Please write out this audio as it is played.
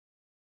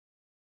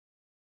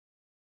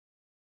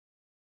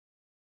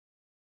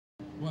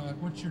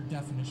what's your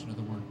definition of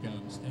the word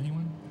ghost?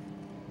 Anyone?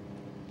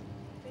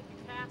 I think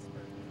of Casper.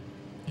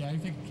 Yeah, you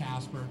think of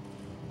Casper.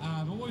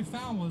 But what we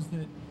found was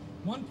that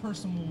one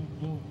person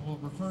will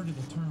refer to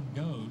the term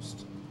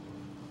ghost,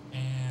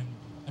 and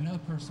another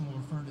person will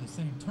refer to the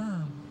same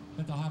term,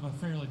 but they'll have a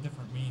fairly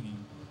different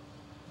meaning.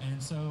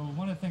 And so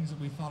one of the things that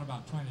we thought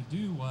about trying to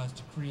do was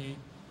to create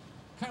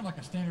kind of like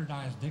a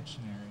standardized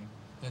dictionary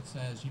that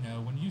says,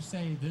 when you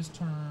say this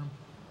term,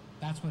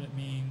 that's what it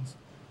means.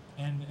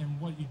 And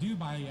what you do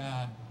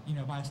by,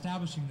 by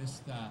establishing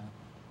this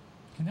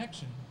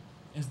connection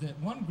is that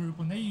one group,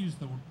 when they use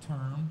the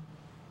term,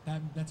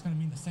 that's going to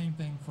mean the same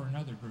thing for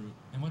another group.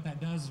 And what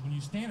that does is when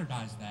you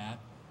standardize that,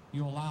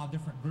 you allow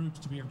different groups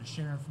to be able to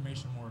share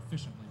information more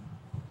efficiently.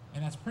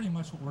 And that's pretty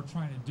much what we're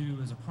trying to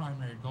do as a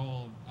primary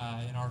goal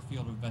in our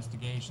field of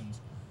investigations.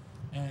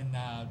 And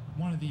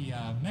one of the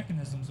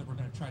mechanisms that we're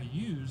going to try to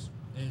use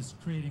is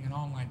creating an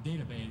online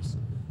database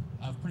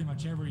of pretty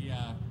much every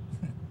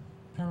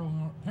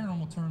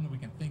paranormal term that we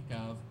can think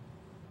of.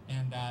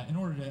 And in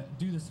order to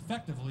do this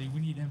effectively, we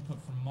need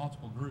input from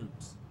multiple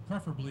groups,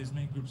 preferably as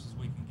many groups as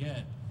we can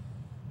get.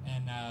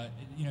 And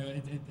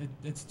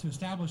it's to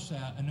establish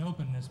an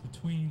openness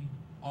between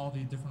all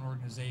the different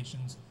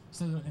organizations,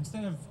 so that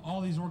instead of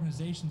all these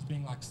organizations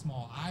being like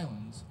small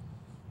islands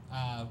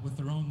with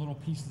their own little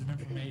pieces of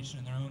information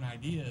and their own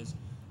ideas,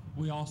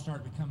 we all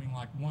start becoming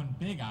like one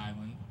big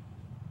island,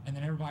 and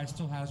then everybody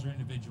still has their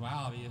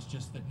individuality. It's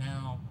just that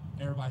now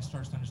everybody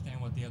starts to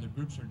understand what the other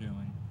groups are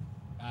doing.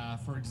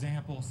 For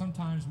example,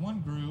 sometimes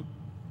one group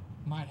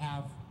might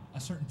have a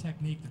certain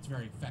technique that's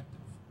very effective,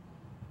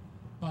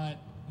 but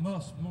more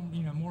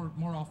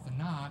often than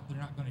not, they're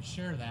not going to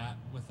share that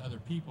with other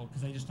people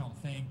because they just don't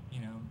think,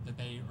 that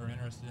they are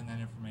interested in that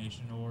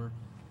information, or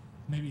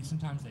maybe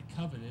sometimes they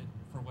covet it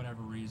for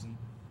whatever reason.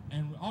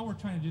 And all we're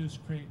trying to do is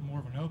create more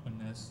of an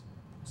openness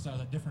so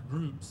that different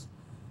groups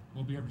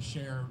will be able to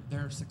share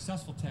their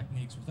successful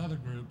techniques with other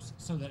groups,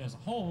 so that as a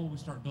whole, we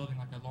start building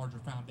like a larger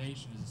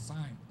foundation as a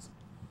science.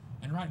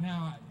 And right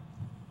now,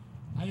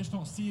 I just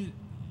don't see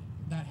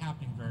that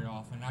happening very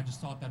often. I just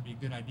thought that'd be a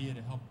good idea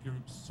to help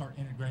groups start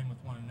integrating with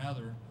one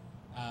another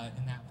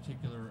in that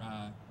particular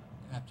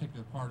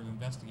part of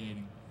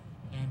investigating.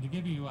 And to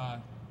give you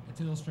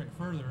to illustrate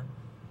further,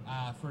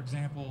 for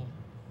example,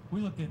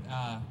 we look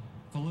at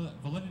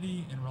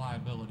validity and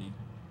reliability.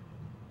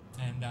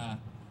 And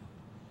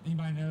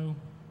anybody know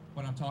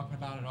what I'm talking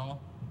about at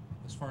all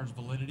as far as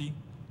validity?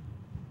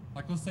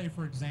 Like, let's say,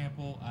 for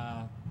example,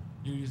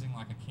 you're using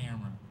like a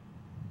camera,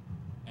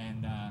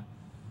 and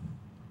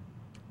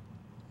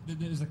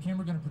is the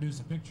camera going to produce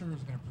a picture, or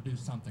is it going to produce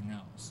something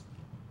else?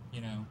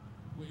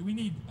 We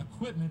need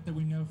equipment that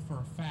we know for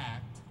a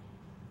fact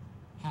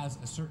has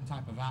a certain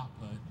type of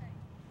output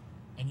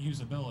and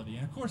usability.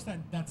 And of course,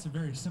 that's a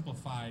very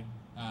simplified,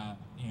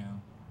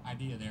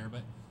 idea there.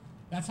 But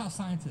that's how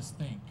scientists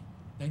think.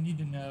 They need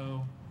to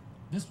know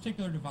this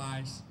particular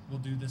device will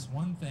do this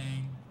one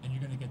thing, and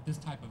you're going to get this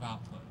type of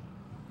output.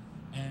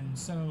 And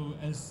so,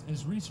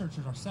 as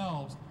researchers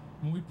ourselves,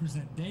 when we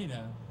present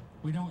data,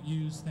 we don't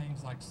use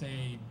things like,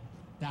 say,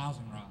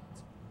 dowsing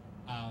rods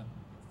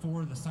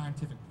for the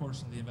scientific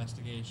portion of the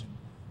investigation.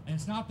 And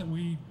it's not that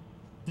we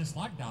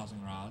dislike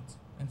dowsing rods.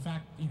 In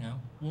fact,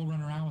 we'll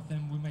run around with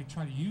them. We may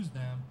try to use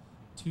them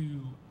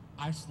to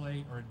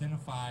isolate or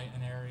identify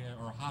an area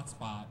or a hot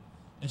spot.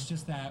 It's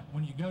just that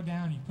when you go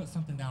down and you put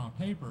something down on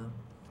paper,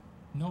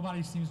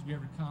 nobody seems to be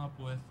able to come up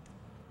with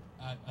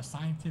a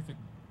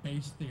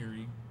scientific-based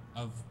theory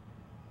of,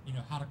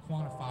 how to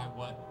quantify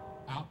what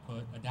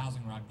output a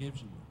dowsing rod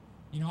gives you.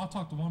 I'll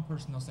talk to one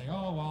person, they'll say,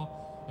 oh,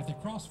 well, if it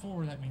crosses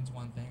forward, that means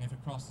one thing. If it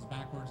crosses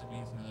backwards, it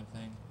means another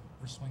thing.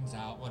 If it swings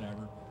out,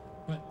 whatever.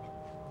 But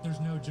there's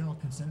no general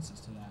consensus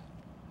to that.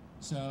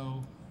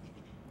 So,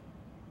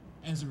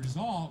 as a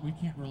result, we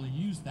can't really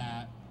use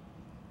that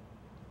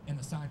in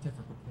the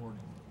scientific reporting.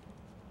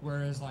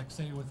 Whereas, like,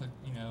 say, with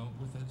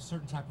a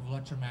certain type of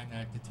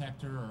electromagnetic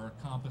detector or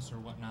a compass or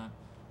whatnot,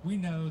 we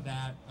know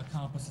that a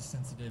compass is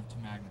sensitive to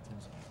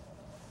magnetism.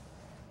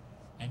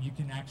 And you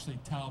can actually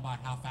tell by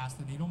how fast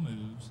the needle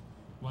moves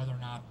whether or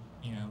not,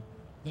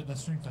 the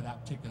strength of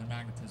that particular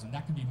magnetism.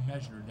 That can be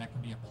measured, that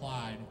can be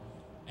applied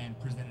and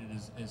presented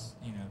as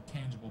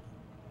tangible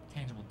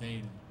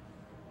data.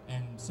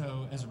 And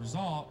so as a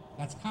result,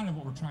 that's kind of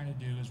what we're trying to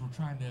do, is we're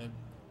trying to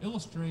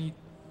illustrate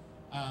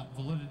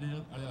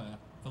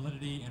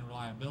validity and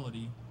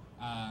reliability.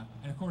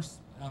 And of course,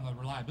 on the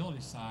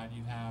reliability side,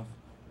 you have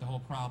the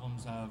whole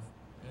problems of,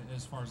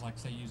 as far as, like,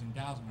 say, using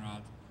dowsing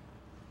rods,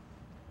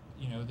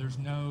 there's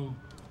no,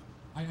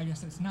 I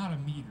guess it's not a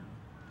meter,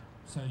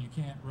 so you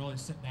can't really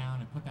sit down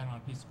and put that on a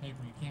piece of paper.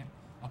 You can't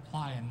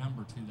apply a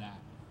number to that.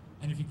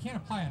 And if you can't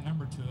apply a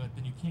number to it,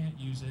 then you can't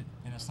use it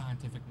in a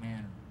scientific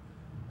manner,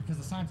 because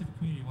the scientific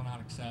community will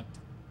not accept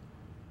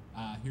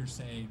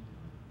hearsay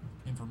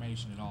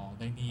information at all.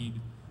 They need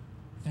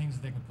things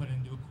that they can put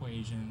into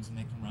equations, and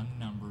they can run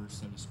the numbers,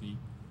 so to speak.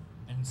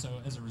 And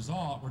so as a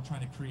result, we're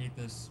trying to create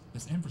this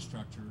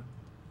infrastructure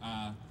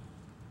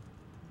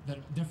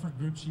that different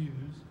groups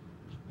use,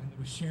 and that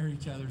we share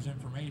each other's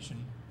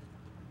information,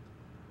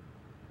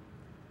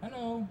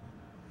 hello,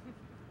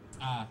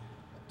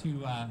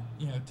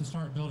 to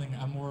start building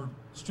a more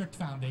strict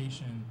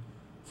foundation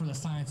for the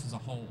science as a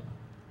whole.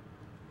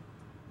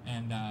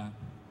 And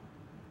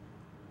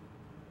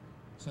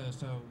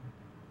so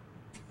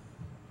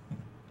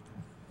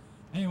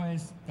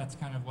anyways, that's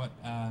kind of what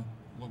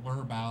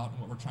we're about and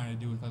what we're trying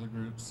to do with other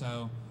groups.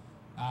 So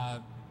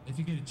if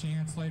you get a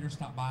chance later,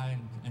 stop by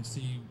and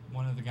see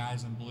one of the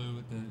guys in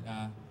blue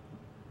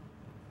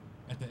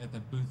at the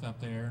booth up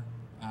there.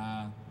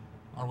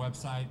 Our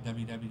website,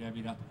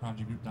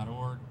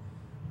 www.theprodigygroup.org,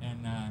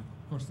 and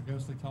of course the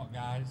Ghostly Talk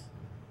guys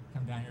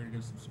come down here to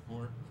give some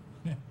support.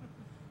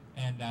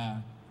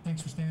 And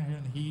thanks for standing here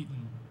in the heat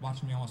and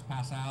watching me almost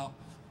pass out.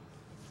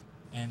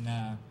 And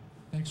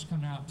thanks for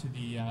coming out to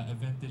the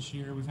event this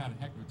year. We've had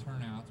a heck of a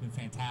turnout. It's been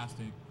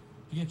fantastic.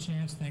 If you get a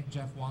chance, thank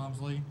Jeff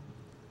Walmsley.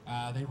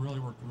 They really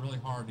worked really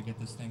hard to get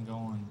this thing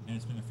going, and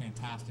it's been a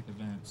fantastic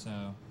event.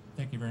 So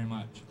thank you very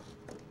much.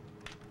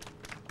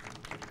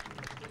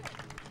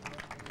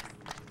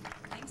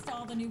 Thanks to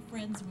all the new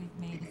friends we've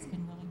made. It's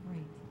been really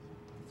great.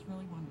 It's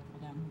really wonderful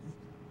down here.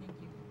 Thank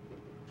you.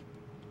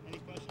 Any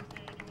questions for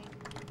anyone?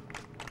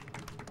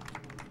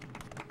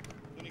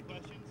 Any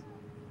questions?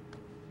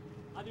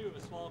 I do have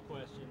a small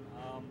question.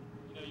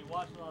 You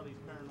watch a lot of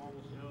these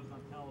paranormal shows on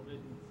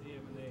television and see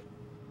them, and they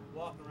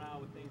walk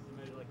around with things that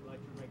measure like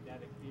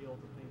electromagnetic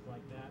fields and things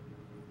like that.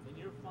 And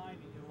you're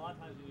finding, a lot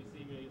of times when you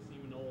see them, you'll see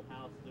them in old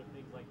houses or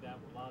things like that,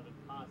 where a lot of it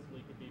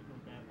possibly could be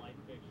from bad light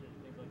fixtures,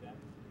 things like that.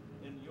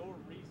 In your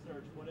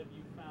research, what have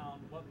you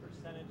found? What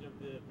percentage of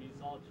the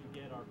results you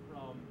get are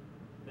from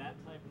that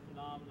type of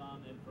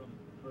phenomenon and from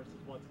versus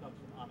what comes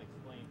from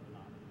unexplained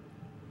phenomena?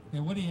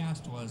 Yeah, what he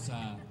asked was,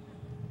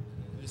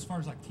 as far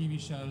as like TV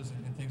shows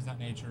and things of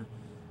that nature,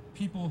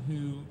 people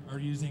who are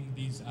using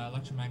these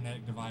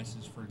electromagnetic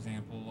devices, for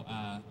example,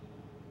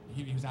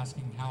 he was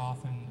asking how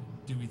often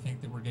do we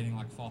think that we're getting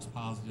like false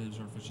positives,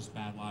 or if it's just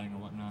bad lighting or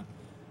whatnot.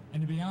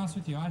 And to be honest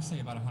with you, I say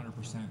about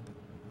 100%.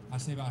 I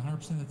say about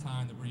 100% of the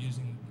time that we're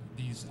using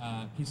these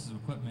pieces of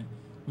equipment,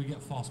 we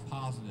get false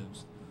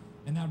positives.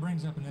 And that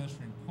brings up an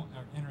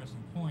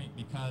interesting point,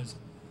 because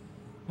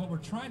what we're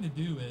trying to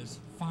do is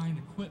find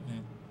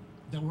equipment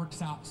that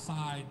works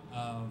outside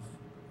of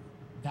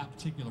that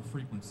particular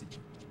frequency.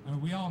 I mean,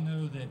 we all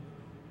know that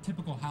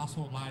typical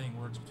household lighting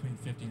works between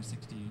 50 and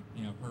 60,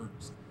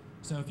 hertz.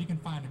 So if you can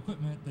find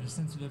equipment that is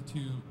sensitive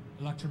to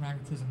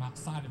electromagnetism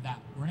outside of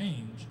that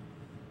range,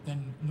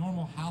 then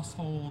normal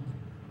household,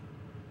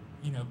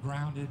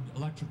 grounded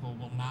electrical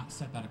will not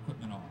set that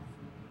equipment off.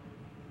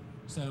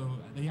 So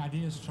the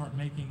idea is to start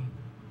making,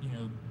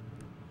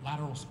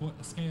 lateral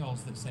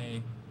scales that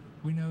say,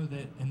 we know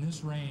that in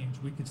this range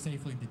we could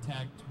safely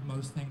detect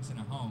most things in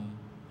a home,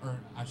 or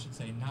I should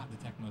say not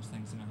detect most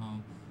things in a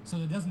home, so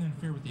that it doesn't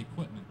interfere with the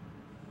equipment.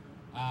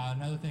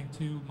 Another thing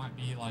too might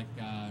be like,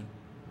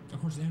 of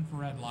course,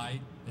 infrared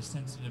light is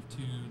sensitive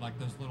to like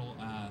those little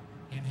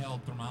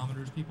handheld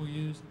thermometers people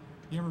use.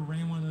 You ever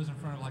ran one of those in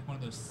front of like one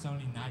of those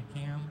Sony night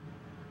cam?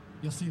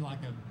 You'll see like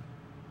a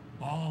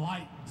ball of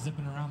light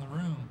zipping around the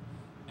room.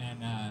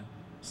 And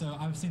so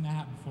I've seen that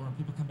happen before, and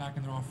people come back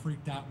and they're all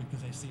freaked out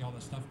because they see all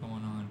this stuff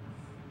going on.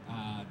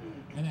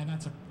 And then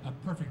that's a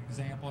perfect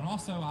example. And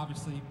also,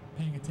 obviously,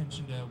 paying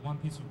attention to one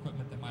piece of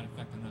equipment that might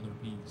affect another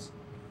piece.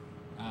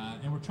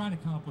 And we're trying to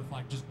come up with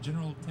like just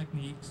general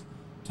techniques,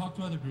 talk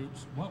to other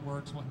groups, what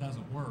works, what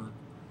doesn't work.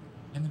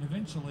 And then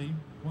eventually,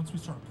 once we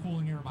start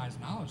pooling everybody's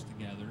knowledge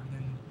together,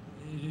 then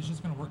it's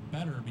just going to work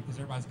better, because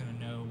everybody's going to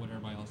know what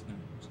everybody else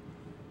knows.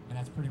 And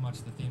that's pretty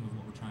much the theme of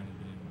what we're trying to do.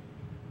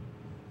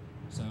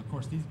 So, of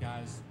course, these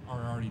guys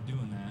are already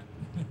doing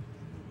that.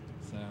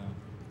 So,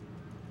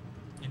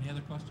 any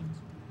other questions?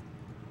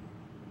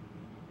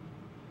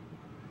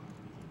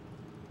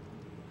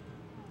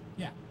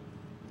 Yeah.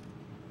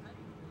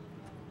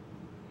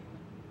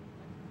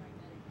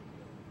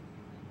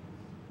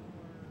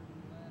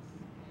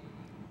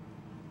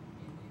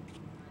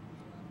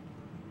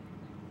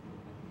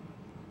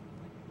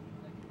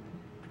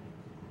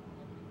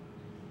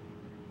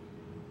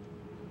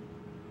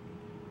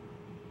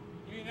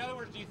 In other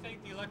words, do you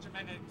think the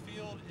electromagnetic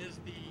field is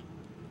the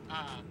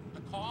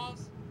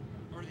cause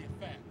or the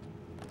effect?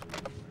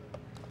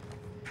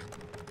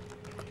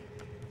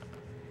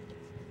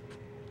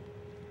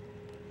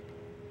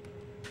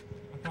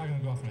 I'm probably going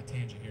to go off on a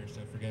tangent here,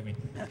 so forgive me.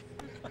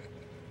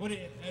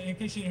 In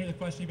case you didn't hear the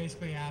question, he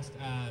basically asked,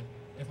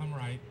 if I'm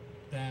right,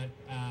 that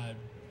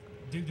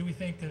do we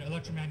think that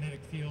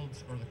electromagnetic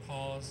fields are the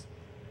cause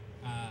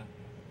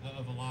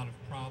of a lot of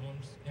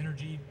problems,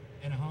 energy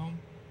in a home?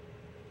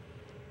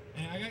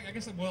 And I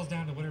guess it boils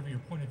down to whatever your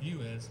point of view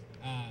is.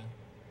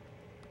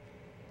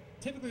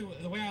 Typically,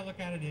 the way I look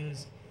at it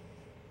is,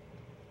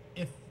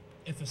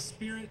 if a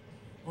spirit,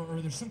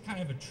 or there's some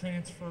kind of a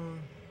transfer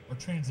or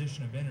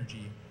transition of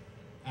energy,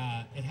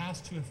 it has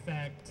to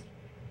affect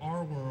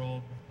our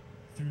world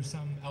through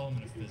some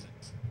element of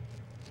physics,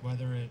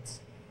 whether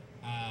it's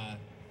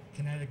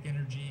kinetic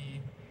energy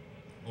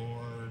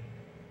or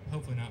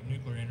hopefully not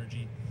nuclear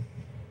energy.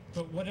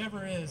 But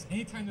whatever it is,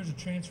 anytime there's a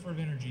transfer of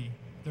energy,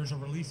 there's a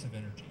release of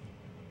energy.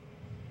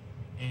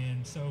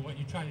 And so what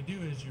you try to do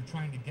is you're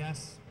trying to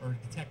guess or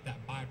detect that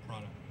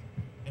byproduct.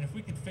 And if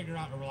we could figure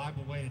out a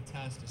reliable way to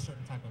test a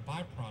certain type of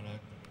byproduct,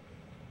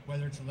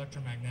 whether it's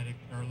electromagnetic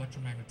or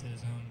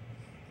electromagnetism,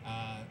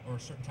 or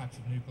certain types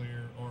of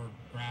nuclear or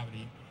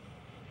gravity,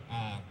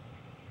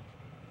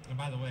 and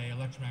by the way,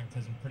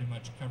 electromagnetism pretty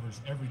much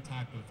covers every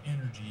type of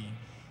energy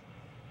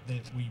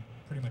that we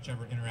pretty much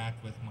ever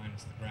interact with,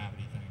 minus the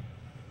gravity thing,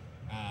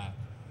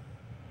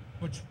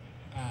 which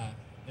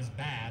is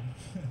bad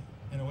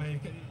in a way,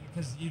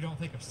 because you don't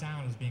think of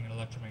sound as being an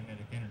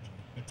electromagnetic energy,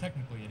 but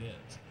technically it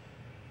is.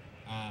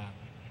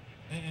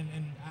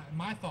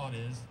 My thought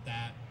is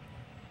that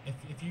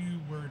if you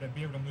were to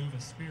be able to move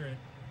a spirit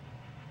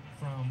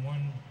from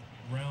one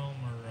realm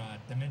or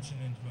dimension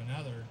into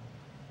another,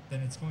 then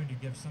it's going to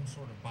give some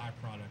sort of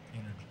byproduct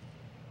energy,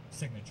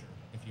 signature,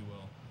 if you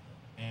will.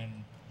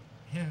 And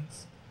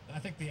hence, I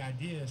think the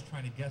idea is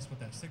trying to guess what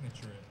that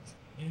signature is.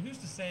 You know, who's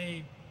to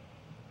say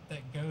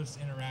that ghosts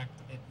interact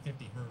at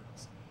 50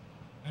 hertz?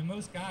 And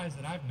most guys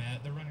that I've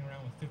met, they're running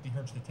around with 50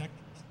 hertz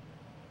detectors.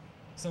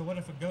 So what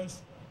if a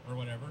ghost or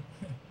whatever,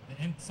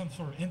 some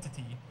sort of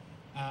entity,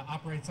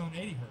 operates on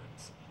 80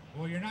 hertz?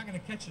 Well, you're not going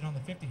to catch it on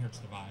the 50 hertz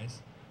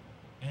device.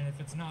 And if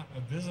it's not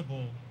a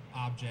visible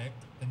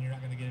object, then you're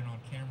not going to get it on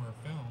camera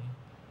or film.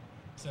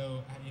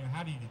 So, you know,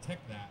 how do you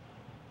detect that?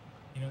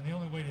 You know, the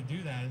only way to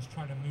do that is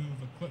try to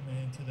move equipment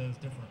into those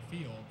different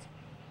fields.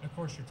 And of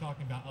course, you're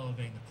talking about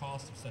elevating the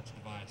cost of such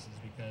devices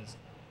because,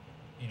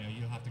 you know,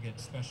 you'll have to get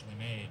specially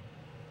made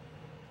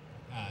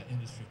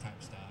industry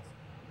type stuff.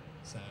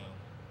 So,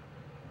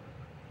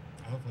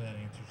 hopefully that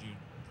answers you.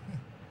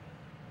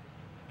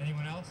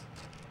 Anyone else?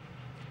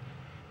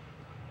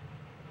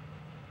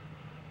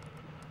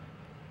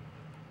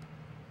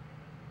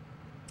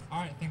 All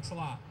right, thanks a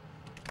lot.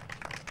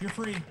 You're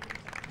free.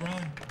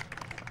 Run.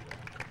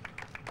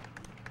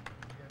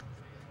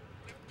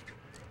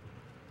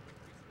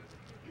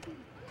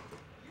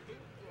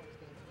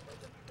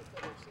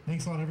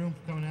 Thanks a lot, everyone,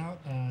 for coming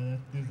out.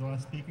 These are the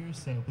last speakers,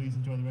 so please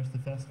enjoy the rest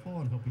of the festival,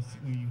 and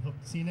we hope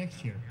to see you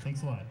next year.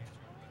 Thanks a lot.